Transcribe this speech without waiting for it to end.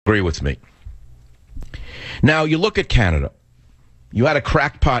disagree with me. Now, you look at Canada. You had a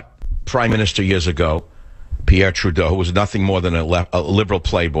crackpot prime minister years ago, Pierre Trudeau, who was nothing more than a liberal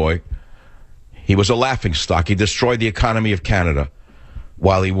playboy. He was a laughingstock. He destroyed the economy of Canada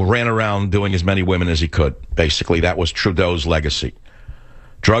while he ran around doing as many women as he could. Basically, that was Trudeau's legacy.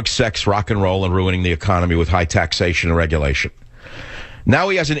 Drug, sex, rock and roll, and ruining the economy with high taxation and regulation. Now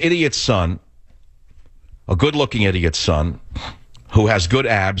he has an idiot son, a good-looking idiot son, who has good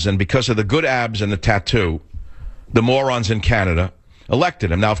abs, and because of the good abs and the tattoo, the morons in Canada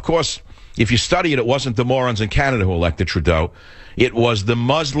elected him. Now, of course, if you study it, it wasn't the morons in Canada who elected Trudeau. It was the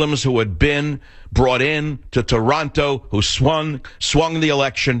Muslims who had been brought in to Toronto who swung the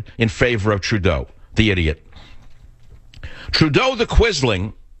election in favor of Trudeau, the idiot. Trudeau the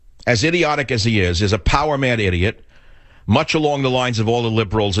Quisling, as idiotic as he is a power-mad idiot, much along the lines of all the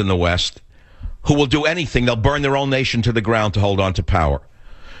liberals in the West, who will do anything. They'll burn their own nation to the ground to hold on to power.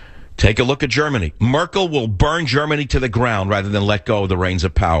 Take a look at Germany. Merkel will burn Germany to the ground rather than let go of the reins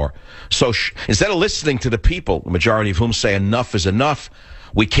of power. So instead of listening to the people, the majority of whom say enough is enough,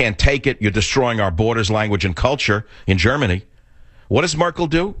 we can't take it, you're destroying our borders, language, and culture in Germany, what does Merkel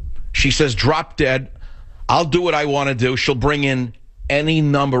do? She says, drop dead, I'll do what I want to do. She'll bring in any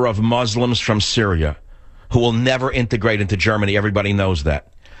number of Muslims from Syria who will never integrate into Germany. Everybody knows that.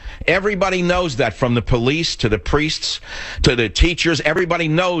 Everybody knows that, from the police to the priests to the teachers. Everybody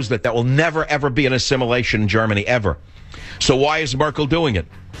knows that will never, ever be an assimilation in Germany, ever. So why is Merkel doing it?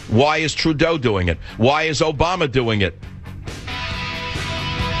 Why is Trudeau doing it? Why is Obama doing it?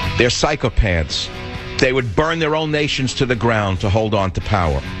 They're psychopaths. They would burn their own nations to the ground to hold on to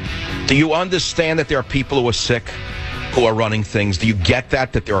power. Do you understand that there are people who are sick, who are running things? Do you get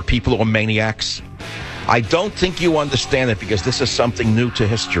that there are people who are maniacs? I don't think you understand it, because this is something new to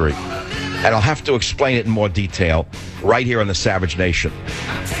history. And I'll have to explain it in more detail right here on the Savage Nation.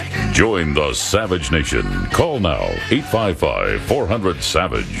 Join the Savage Nation. Call now,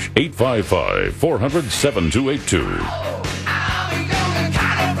 855-400-SAVAGE,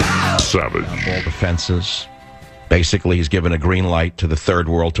 855-400-7282. Savage. All defenses. Basically, he's given a green light to the third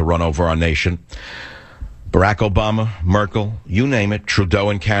world to run over our nation. Barack Obama, Merkel, you name it,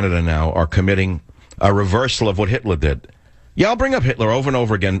 Trudeau in Canada now are committing a reversal of what Hitler did. Yeah, I'll bring up Hitler over and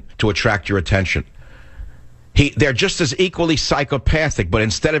over again to attract your attention. They're just as equally psychopathic, but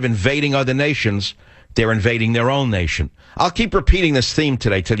instead of invading other nations, they're invading their own nation. I'll keep repeating this theme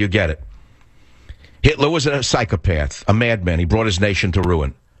today till you get it. Hitler was a psychopath, a madman. He brought his nation to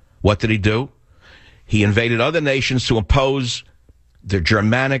ruin. What did he do? He invaded other nations to impose the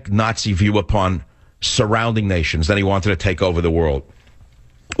Germanic Nazi view upon surrounding nations. Then he wanted to take over the world.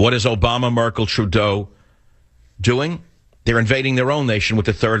 What is Obama, Merkel, Trudeau doing? They're invading their own nation with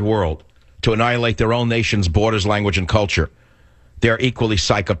the third world to annihilate their own nation's borders, language, and culture. They're equally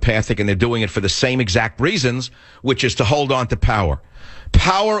psychopathic, and they're doing it for the same exact reasons, which is to hold on to power.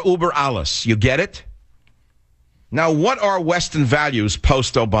 Power über alles. You get it? Now, what are Western values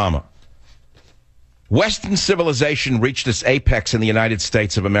post-Obama? Western civilization reached its apex in the United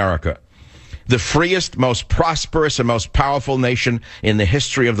States of America, the freest, most prosperous, and most powerful nation in the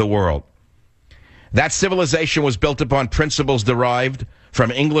history of the world. That civilization was built upon principles derived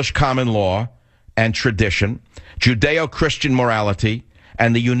from English common law and tradition, Judeo-Christian morality,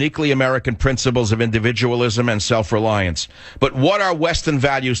 and the uniquely American principles of individualism and self-reliance. But what are Western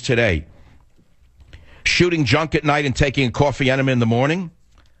values today? Shooting junk at night and taking a coffee enema in the morning?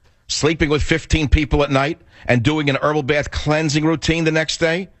 Sleeping with 15 people at night and doing an herbal bath cleansing routine the next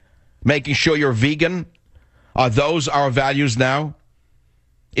day? Making sure you're vegan? Are those our values now?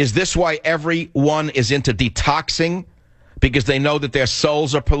 Is this why everyone is into detoxing? Because they know that their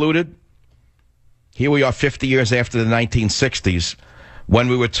souls are polluted? Here we are 50 years after the 1960s, when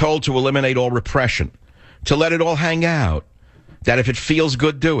we were told to eliminate all repression, to let it all hang out, that if it feels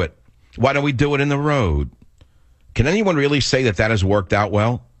good, do it. Why don't we do it in the road? Can anyone really say that that has worked out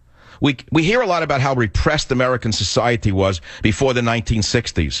well? We hear a lot about how repressed American society was before the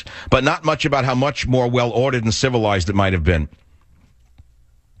 1960s, but not much about how much more well-ordered and civilized it might have been.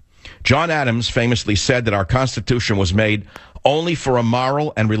 John Adams famously said that our Constitution was made only for a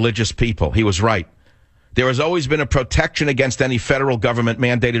moral and religious people. He was right. There has always been a protection against any federal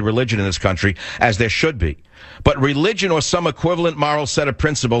government-mandated religion in this country, as there should be. But religion or some equivalent moral set of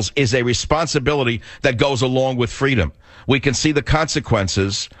principles is a responsibility that goes along with freedom. We can see the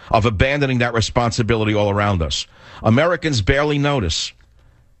consequences of abandoning that responsibility all around us. Americans barely notice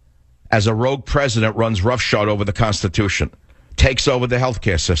as a rogue president runs roughshod over the Constitution. takes over the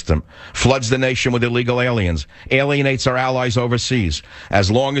healthcare system, floods the nation with illegal aliens, alienates our allies overseas.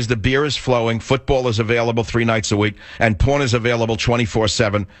 As long as the beer is flowing, football is available 3 nights a week, and porn is available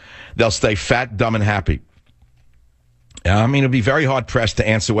 24/7, they'll stay fat, dumb, and happy. I mean, it'd be very hard-pressed to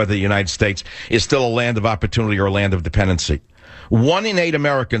answer whether the United States is still a land of opportunity or a land of dependency. 1 in 8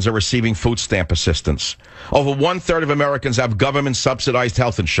 Americans are receiving food stamp assistance. Over 1/3 of Americans have government-subsidized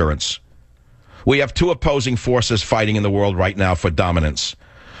health insurance. We have 2 opposing forces fighting in the world right now for dominance.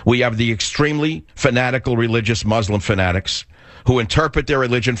 We have the extremely fanatical religious Muslim fanatics who interpret their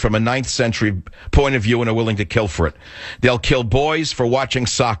religion from a 9th century point of view and are willing to kill for it. They'll kill boys for watching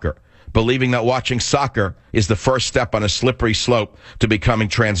soccer, believing that watching soccer is the first step on a slippery slope to becoming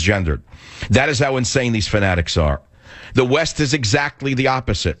transgendered. That is how insane these fanatics are. The West is exactly the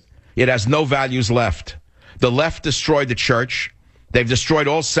opposite. It has no values left. The left destroyed the church. They've destroyed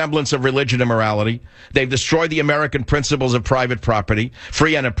all semblance of religion and morality. They've destroyed the American principles of private property,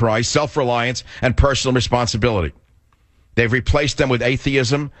 free enterprise, self-reliance, and personal responsibility. They've replaced them with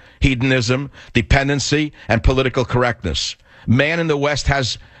atheism, hedonism, dependency, and political correctness. Man in the West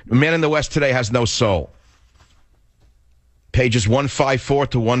today has no soul. Pages 154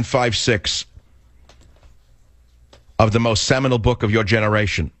 to 156 of the most seminal book of your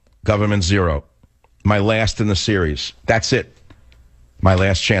generation, Government Zero. My last in the series. That's it. My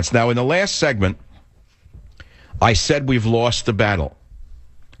last chance. Now, in the last segment, I said we've lost the battle.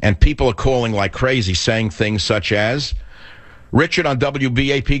 And people are calling like crazy, saying things such as, Richard on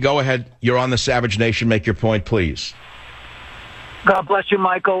WBAP, go ahead. You're on the Savage Nation. Make your point, please. God bless you,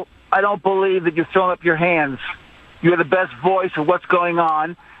 Michael. I don't believe that you've thrown up your hands. You're the best voice of what's going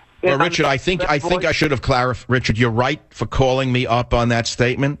on. Well, Richard, I think I should have clarified. Richard, you're right for calling me up on that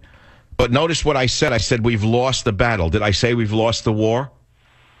statement. But notice what I said. I said we've lost the battle. Did I say we've lost the war?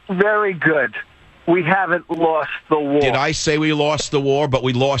 Very good. We haven't lost the war. Did I say we lost the war, but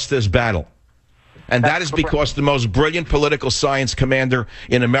we lost this battle? And that is because the most brilliant political science commander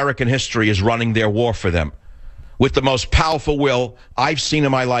in American history is running their war for them. With the most powerful will I've seen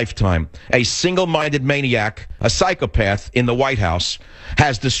in my lifetime. A single-minded maniac, a psychopath in the White House,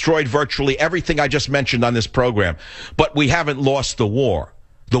 has destroyed virtually everything I just mentioned on this program. But we haven't lost the war.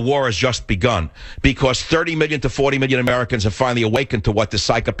 The war has just begun because 30 million to 40 million Americans have finally awakened to what this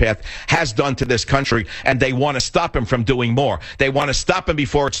psychopath has done to this country, and they want to stop him from doing more. They want to stop him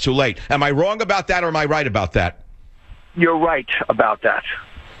before it's too late. Am I wrong about that, or am I right about that? You're right about that.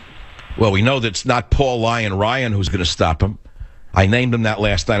 Well, we know that it's not Paul Lyon Ryan who's going to stop him. I named him that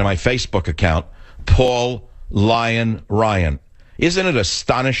last night on my Facebook account, Paul Lyon Ryan. Isn't it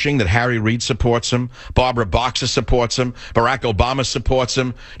astonishing that Harry Reid supports him, Barbara Boxer supports him, Barack Obama supports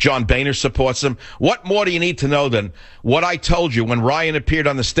him, John Boehner supports him? What more do you need to know than what I told you when Ryan appeared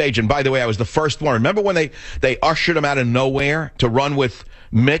on the stage? And by the way, I was the first one. Remember when they ushered him out of nowhere to run with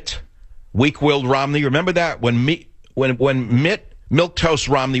Mitt, weak-willed Romney? Remember that? When Mitt, Milquetoast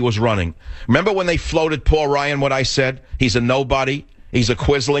Romney was running. Remember when they floated Paul Ryan, what I said? He's a nobody. He's a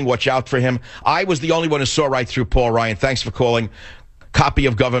quisling. Watch out for him. I was the only one who saw right through Paul Ryan. Thanks for calling. Copy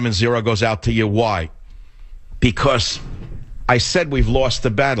of Government Zero goes out to you. Why? Because I said we've lost the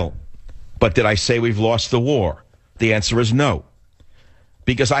battle. But did I say we've lost the war? The answer is no.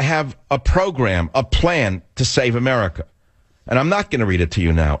 Because I have a program, a plan to save America. And I'm not going to read it to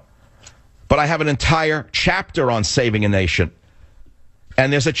you now. But I have an entire chapter on saving a nation.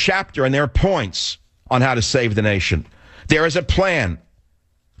 And there's a chapter and there are points on how to save the nation. There is a plan.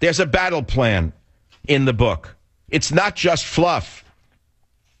 There's a battle plan in the book. It's not just fluff.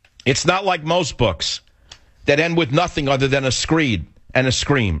 It's not like most books that end with nothing other than a screed and a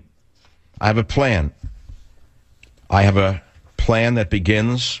scream. I have a plan. I have a plan that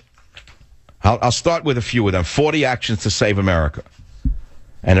begins. I'll start with a few of them. 40 Actions to Save America.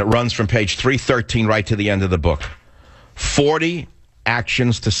 And it runs from page 313 right to the end of the book. 40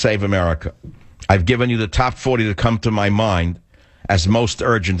 Actions to Save America. I've given you the top 40 that come to my mind as most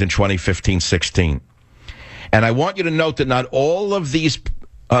urgent in 2015-16. And I want you to note that not all of these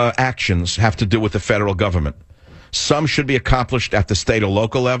actions have to do with the federal government. Some should be accomplished at the state or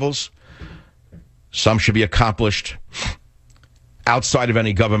local levels. Some should be accomplished outside of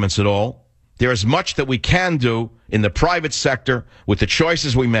any governments at all. There is much that we can do in the private sector with the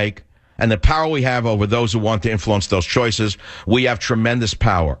choices we make and the power we have over those who want to influence those choices. We have tremendous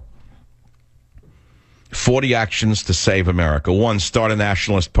power. 40 Actions to Save America. 1, start a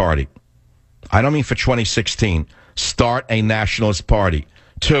nationalist party. I don't mean for 2016. Start a nationalist party.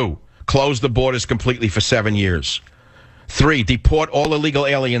 2, close the borders completely for 7 years. 3, deport all illegal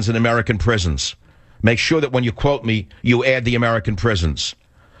aliens in American prisons. Make sure that when you quote me, you add the American prisons.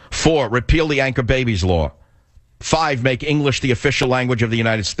 4, repeal the Anchor Babies law. 5, make English the official language of the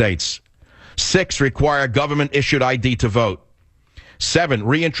United States. 6, require government-issued ID to vote. 7,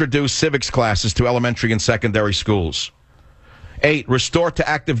 reintroduce civics classes to elementary and secondary schools. 8, restore to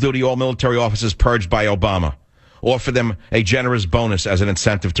active duty all military officers purged by Obama. Offer them a generous bonus as an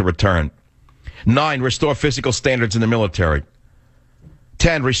incentive to return. 9, restore physical standards in the military.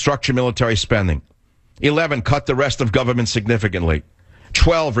 10, restructure military spending. 11, cut the rest of government significantly.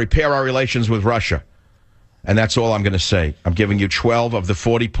 12, repair our relations with Russia. And that's all I'm going to say. I'm giving you 12 of the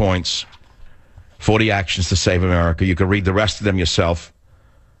 40 points, 40 actions to save America. You can read the rest of them yourself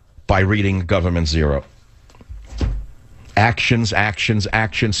by reading Government Zero. Actions, actions,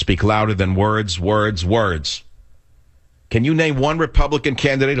 actions speak louder than words, words, words. Can you name one Republican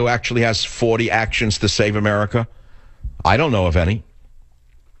candidate who actually has 40 actions to save America? I don't know of any.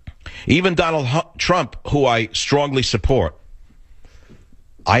 Even Donald Trump, who I strongly support,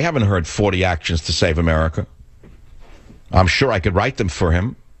 I haven't heard 40 actions to save America. I'm sure I could write them for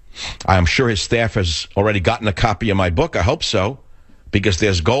him. I'm sure his staff has already gotten a copy of my book. I hope so, because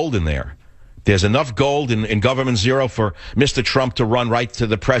there's gold in there. There's enough gold in Government Zero for Mr. Trump to run right to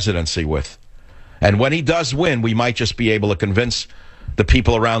the presidency with. And when he does win, we might just be able to convince the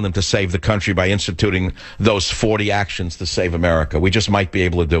people around him to save the country by instituting those 40 actions to save America. We just might be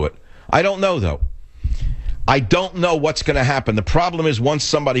able to do it. I don't know, though. I don't know what's going to happen. The problem is once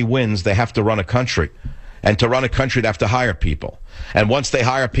somebody wins, they have to run a country. And to run a country, they have to hire people. And once they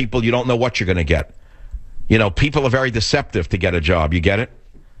hire people, you don't know what you're going to get. You know, people are very deceptive to get a job. You get it?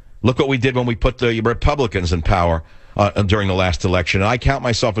 Look what we did when we put the Republicans in power during the last election. And I count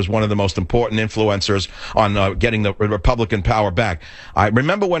myself as one of the most important influencers on getting the Republican power back. I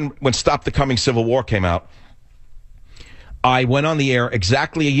remember when Stop the Coming Civil War came out, I went on the air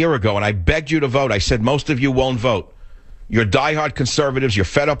exactly a year ago, and I begged you to vote. I said, most of you won't vote. You're diehard conservatives. You're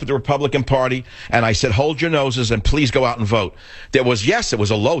fed up with the Republican Party. And I said, hold your noses and please go out and vote. There was, yes, it was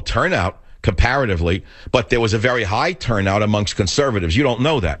a low turnout comparatively, but there was a very high turnout amongst conservatives. You don't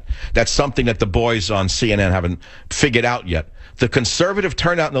know that. That's something that the boys on CNN haven't figured out yet. The conservative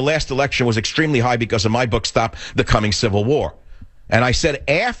turnout in the last election was extremely high because of my book, Stop the Coming Civil War. And I said,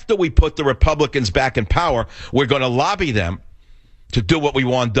 after we put the Republicans back in power, we're going to lobby them to do what we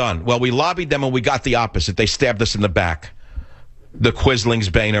want done. Well, we lobbied them and we got the opposite. They stabbed us in the back. The Quislings,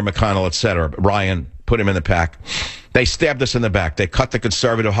 Boehner, McConnell, etc. Ryan, put him in the pack. They stabbed us in the back. They cut the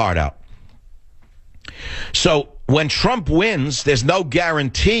conservative heart out. So when Trump wins, there's no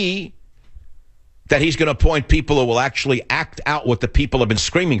guarantee that he's going to appoint people who will actually act out what the people have been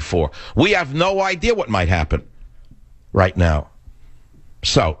screaming for. We have no idea what might happen right now.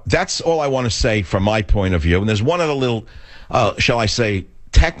 So that's all I want to say from my point of view. And there's one other little, shall I say,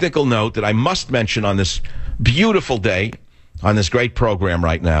 technical note that I must mention on this beautiful day, on this great program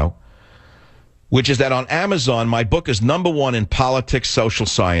right now, which is that on Amazon, my book is #1 in politics, social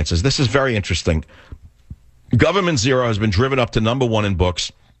sciences. This is very interesting. Government Zero has been driven up to #1 in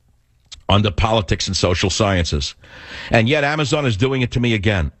books under politics and social sciences. And yet Amazon is doing it to me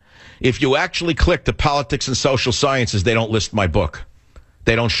again. If you actually click to politics and social sciences, they don't list my book.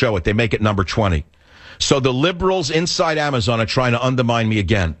 They don't show it. They make it #20. So the liberals inside Amazon are trying to undermine me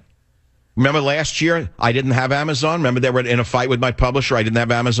again. Remember last year, I didn't have Amazon? Remember they were in a fight with my publisher? I didn't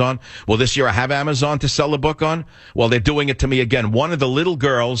have Amazon. Well, this year I have Amazon to sell the book on? Well, they're doing it to me again. One of the little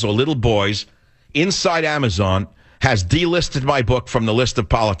girls or little boys inside Amazon has delisted my book from the list of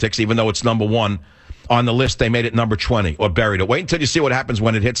politics, even though it's #1 on the list. They made it #20 or buried it. Wait until you see what happens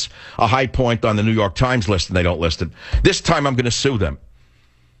when it hits a high point on the New York Times list and they don't list it. This time I'm going to sue them.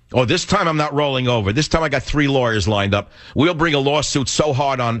 Oh, this time I'm not rolling over. This time I got 3 lawyers lined up. We'll bring a lawsuit so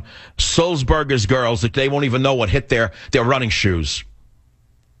hard on Sulzberger's girls that they won't even know what hit their running shoes.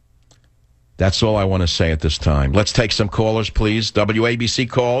 That's all I want to say at this time. Let's take some callers, please. WABC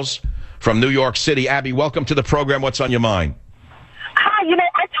calls from New York City. Abby, welcome to the program. What's on your mind? Hi,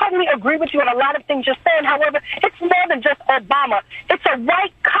 I totally agree with you on a lot of things you're saying. However, it's more than just Obama. It's a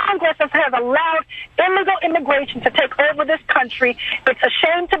white Congress that has allowed illegal immigration to take over this country. It's a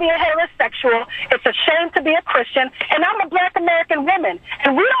shame to be a heterosexual. It's a shame to be a Christian. And I'm a black American woman.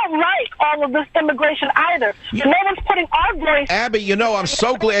 And we don't like all of this immigration either. No one's putting our voice... Abby, I'm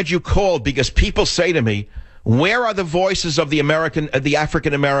so glad you called because people say to me, where are the voices of the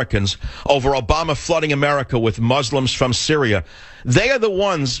African Americans over Obama flooding America with Muslims from Syria? They are the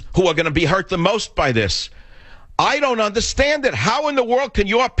ones who are going to be hurt the most by this. I don't understand it. How in the world can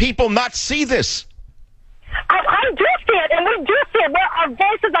your people not see this? I do see it, and we do see it, where our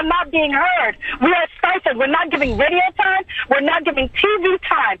voices are not being heard. We are stifled. We're not giving radio time. We're not giving TV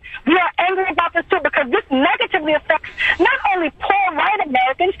time. We are angry about this, too, because this negatively affects not only poor white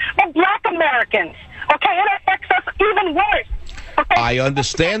Americans, but black Americans. Okay, it affects us I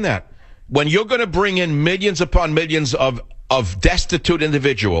understand that. When you're going to bring in millions upon millions of destitute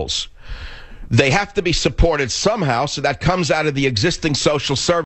individuals, they have to be supported somehow, so that comes out of the existing social service.